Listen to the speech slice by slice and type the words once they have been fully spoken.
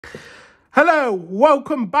Hello,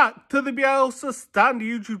 welcome back to the Bielsa Stand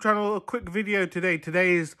YouTube channel. A quick video today.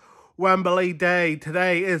 Today is Wembley Day.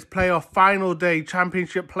 Today is playoff final day,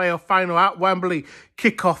 championship playoff final at Wembley.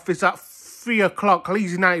 Kickoff is at 3 o'clock.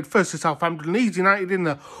 Leeds United versus Southampton. Leeds United in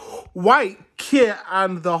the white kit,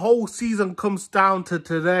 and the whole season comes down to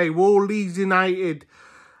today. Will Leeds United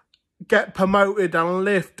get promoted and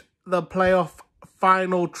lift the playoff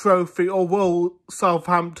final trophy, or will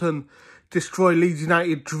Southampton destroy Leeds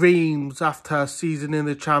United dreams after a season in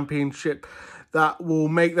the Championship that will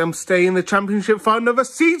make them stay in the Championship for another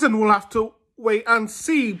season? We'll have to wait and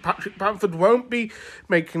see. Patrick Bamford won't be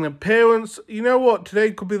making an appearance. You know what?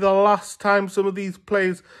 Today could be the last time some of these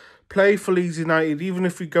players play for Leeds United, even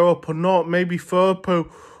if we go up or not. Maybe Firpo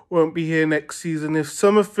won't be here next season. If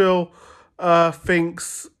Summerfield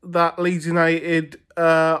thinks that Leeds United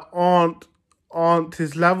aren't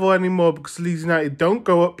his level anymore because Leeds United don't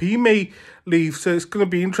go up, he may leave. So it's going to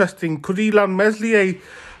be interesting. Could Elan Meslier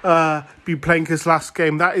be playing his last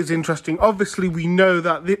game? That is interesting. Obviously, we know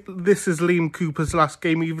that this is Liam Cooper's last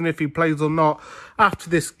game, even if he plays or not. After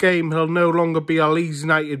this game, he'll no longer be a Leeds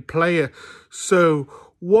United player. So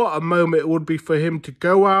what a moment it would be for him to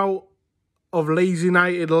go out of Leeds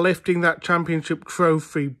United lifting that championship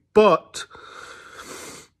trophy. But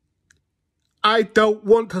I don't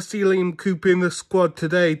want to see Liam Cooper in the squad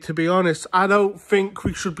today, to be honest. I don't think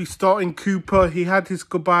we should be starting Cooper. He had his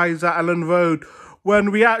goodbyes at Ellen Road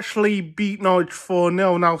when we actually beat Norwich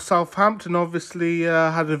 4-0. Now, Southampton obviously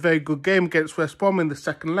had a very good game against West Brom in the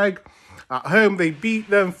second leg. At home, they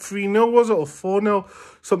beat them 3-0, was it? Or 4-0?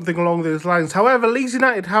 Something along those lines. However, Leeds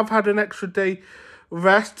United have had an extra day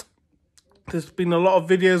rest. There's been a lot of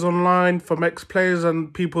videos online from ex-players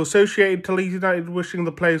and people associated to Leeds United wishing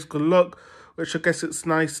the players good luck, which I guess it's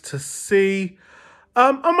nice to see.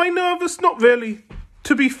 Am I nervous? Not really.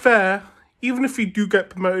 To be fair, even if we do get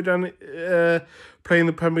promoted and play in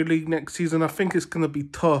the Premier League next season, I think it's going to be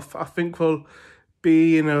tough. I think we'll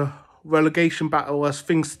be in a relegation battle as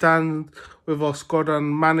things stand with our squad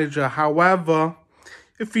and manager. However,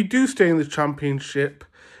 if we do stay in the Championship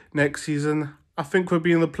next season, I think we'll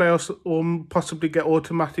be in the playoffs or possibly get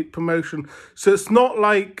automatic promotion. So it's not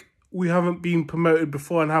like we haven't been promoted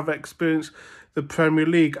before and have experienced the Premier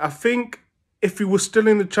League. I think if we were still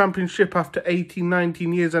in the Championship after 18,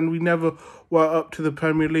 19 years and we never were up to the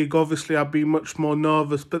Premier League, obviously I'd be much more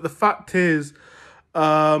nervous. But the fact is,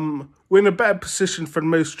 we're in a better position for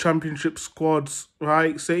most Championship squads,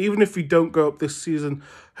 right? So even if we don't go up this season,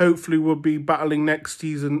 hopefully we'll be battling next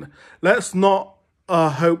season. Let's not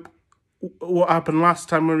hope what happened last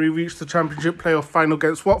time when we reached the Championship playoff final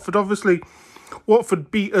against Watford. Obviously,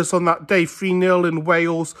 Watford beat us on that day 3-0 in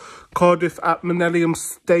Wales, Cardiff at Millennium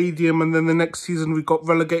Stadium, and then the next season we got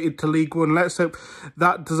relegated to League One. Let's hope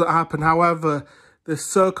that doesn't happen. However, the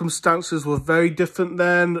circumstances were very different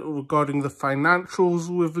then regarding the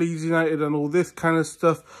financials with Leeds United and all this kind of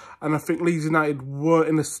stuff. And I think Leeds United were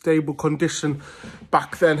in a stable condition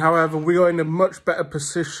back then. However, we are in a much better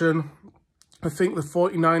position. I think the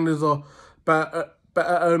 49ers are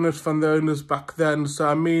better owners than the owners back then. So,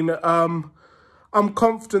 I mean, I'm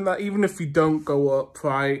confident that even if we don't go up,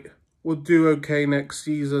 right, we'll do okay next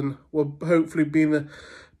season. We'll hopefully be in the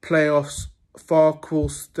playoffs. Fark will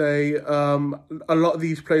stay. A lot of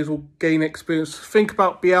these players will gain experience. Think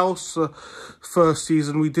about Bielsa first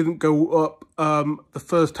season. We didn't go up the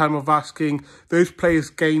first time of asking. Those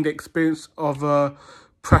players gained experience of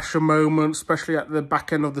pressure moments, especially at the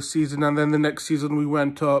back end of the season. And then the next season we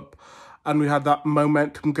went up and we had that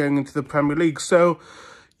momentum going into the Premier League. So,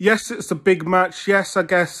 yes, it's a big match. Yes, I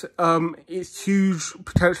guess it's huge,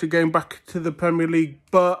 potentially going back to the Premier League.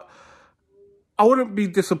 But I wouldn't be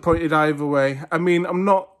disappointed either way. I mean, I'm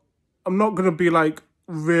not going to be like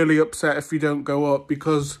really upset if we don't go up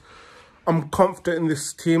because I'm confident in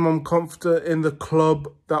this team. I'm confident in the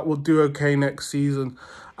club that will do okay next season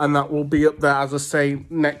and that will be up there, as I say,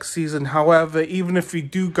 next season. However, even if we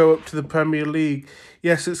do go up to the Premier League,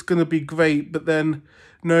 yes, it's going to be great, but then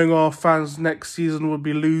knowing our fans next season will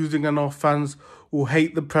be losing and our fans will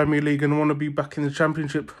hate the Premier League and want to be back in the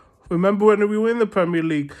Championship. Remember when we were in the Premier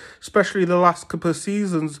League, especially the last couple of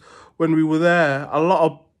seasons when we were there, a lot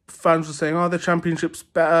of fans were saying, oh, the Championship's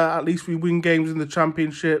better, at least we win games in the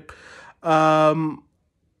Championship.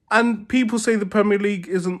 And people say the Premier League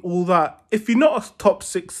isn't all that. If you're not a top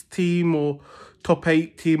 6 team or top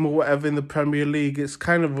 8 team or whatever in the Premier League, it's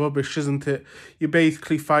kind of rubbish, isn't it? You're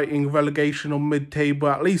basically fighting relegation or mid-table.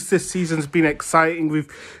 At least this season's been exciting.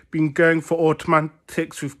 We've been going for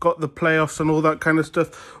automatics. We've got the playoffs and all that kind of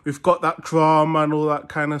stuff. We've got that drama and all that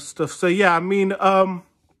kind of stuff. So, yeah, I mean,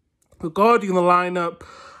 regarding the lineup,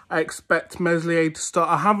 I expect Meslier to start.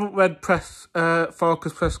 I haven't read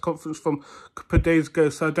Farke's press conference from a couple of days ago,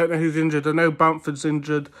 so I don't know who's injured. I know Bamford's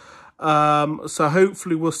injured. So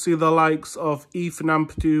hopefully we'll see the likes of Ethan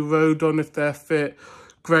Ampadu, Rodon if they're fit.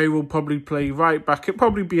 Gray will probably play right back. It'll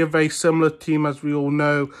probably be a very similar team as we all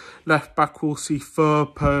know. Left back we'll see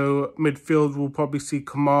Firpo. Midfield we'll probably see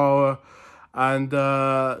Kamara and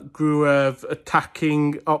Gruev.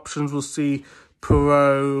 Attacking options we'll see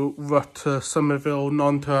Perot, Rutter, Somerville,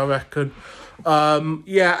 Nonto, I reckon.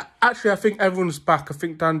 Yeah, actually I think everyone's back. I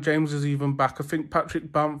think Dan James is even back. I think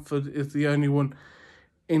Patrick Bamford is the only one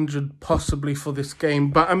injured possibly for this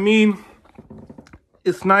game. But I mean,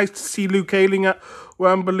 it's nice to see Luke Ayling at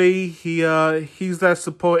Wembley. He's there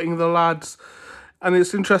supporting the lads. And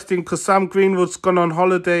it's interesting because Sam Greenwood's gone on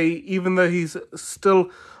holiday. Even though he's still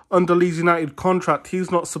under Leeds United contract, he's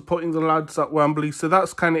not supporting the lads at Wembley. So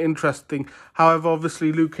that's kind of interesting. However,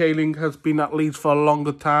 obviously, Luke Ayling has been at Leeds for a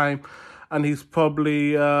longer time. And he's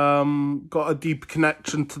probably got a deep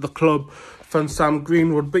connection to the club than Sam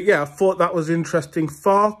Greenwood. But yeah, I thought that was interesting.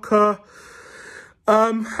 Farke,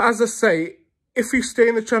 as I say, if we stay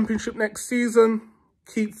in the Championship next season,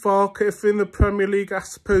 keep Farke. If we're in the Premier League, I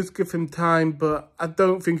suppose give him time. But I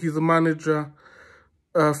don't think he's a manager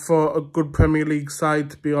for a good Premier League side,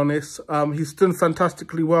 to be honest. He's done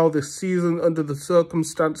fantastically well this season under the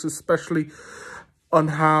circumstances, especially on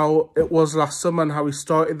how it was last summer and how he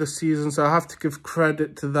started the season. So I have to give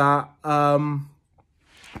credit to that.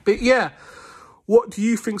 But yeah, what do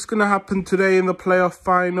you think's going to happen today in the playoff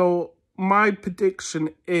final? My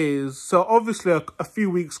prediction is, so obviously a few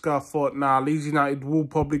weeks ago I thought, Leeds United will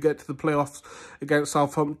probably get to the playoffs against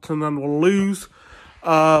Southampton and will lose.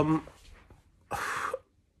 I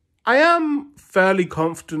am fairly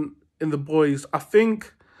confident in the boys. I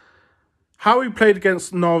think how we played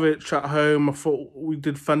against Norwich at home, I thought we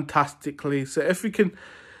did fantastically. So if we can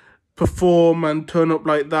perform and turn up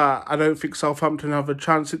like that, I don't think Southampton have a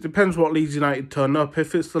chance. It depends what Leeds United turn up.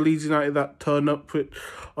 If it's the Leeds United that turn up with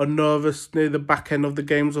are nervous near the back end of the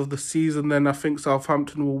games of the season, then I think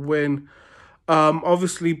Southampton will win.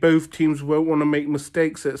 Obviously, both teams won't want to make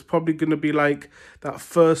mistakes. It's probably going to be like that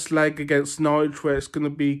first leg against Norwich where it's going to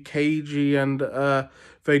be cagey and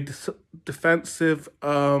very defensive.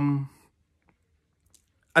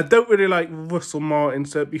 I don't really like Russell Martin,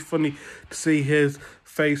 so it'd be funny to see his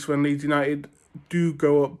face when Leeds United do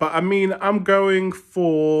go up. But I mean, I'm going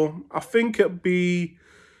for, I think it'd be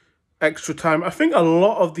extra time. I think a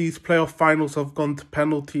lot of these playoff finals have gone to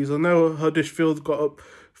penalties. I know Huddersfield got up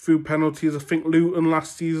through penalties. I think Luton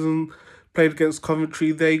last season played against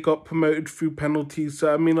Coventry. They got promoted through penalties.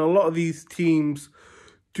 So, I mean, a lot of these teams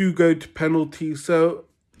do go to penalties. So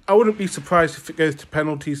I wouldn't be surprised if it goes to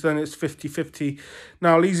penalties, then it's 50-50.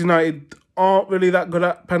 Now, Leeds United aren't really that good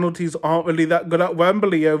at penalties, aren't really that good at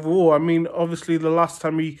Wembley overall. I mean, obviously, the last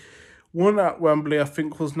time we won at Wembley, I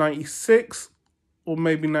think, was 96 or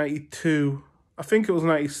maybe 92. I think it was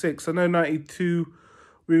 96. I know 92,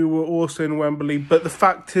 we were also in Wembley. But the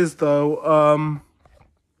fact is, though,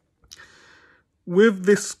 with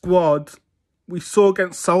this squad, we saw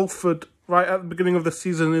against Salford right at the beginning of the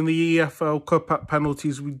season in the EFL Cup at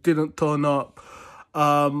penalties, we didn't turn up.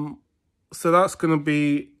 So that's going to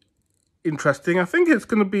be interesting. I think it's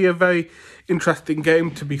going to be a very interesting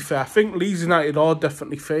game, to be fair. I think Leeds United are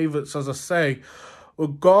definitely favourites, as I say.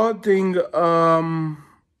 Regarding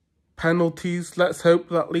penalties, let's hope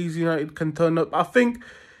that Leeds United can turn up. I think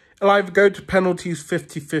it'll either go to penalties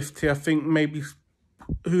 50-50. I think maybe,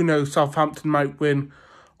 who knows, Southampton might win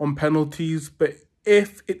on penalties, but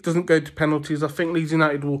if it doesn't go to penalties, I think Leeds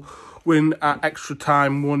United will win at extra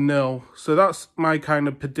time 1-0. So that's my kind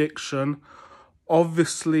of prediction.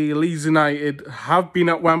 Obviously, Leeds United have been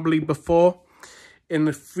at Wembley before in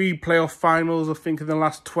the 3 playoff finals, I think, in the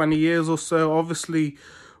last 20 years or so. Obviously,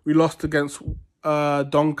 we lost against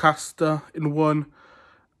Doncaster in one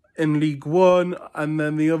in League One, and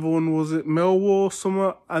then the other one was at Millwall or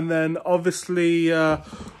somewhere, and then obviously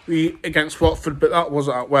we against Watford, but that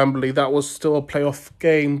wasn't at Wembley. That was still a playoff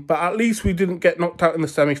game, but at least we didn't get knocked out in the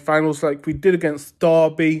semi-finals like we did against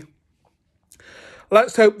Derby.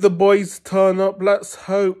 Let's hope the boys turn up. Let's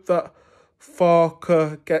hope that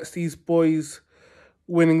Farke gets these boys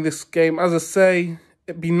winning this game. As I say,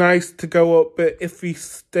 it'd be nice to go up, but if we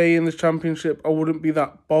stay in the Championship, I wouldn't be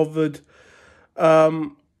that bothered.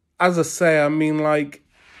 As I say, I mean, like,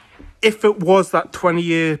 if it was that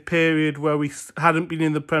 20-year period where we hadn't been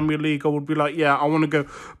in the Premier League, I would be like, yeah, I want to go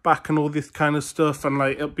back and all this kind of stuff, and,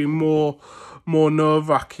 like, it'd be more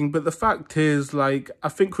nerve-wracking. But the fact is, like, I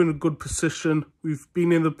think we're in a good position. We've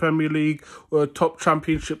been in the Premier League. We're a top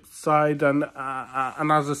Championship side, and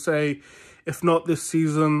as I say, If not this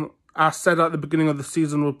season, I said at the beginning of the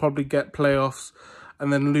season we'll probably get playoffs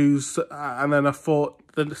and then lose. And then I thought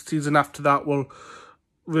the season after that will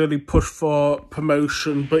really push for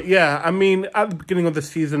promotion. But yeah, I mean, at the beginning of the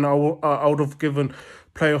season, I would have given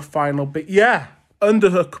playoff final. But yeah, under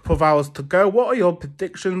a couple of hours to go. What are your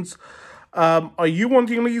predictions? Are you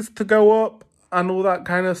wanting Leeds to go up and all that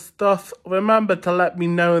kind of stuff? Remember to let me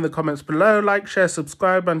know in the comments below. Like, share,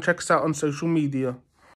 subscribe, and check us out on social media.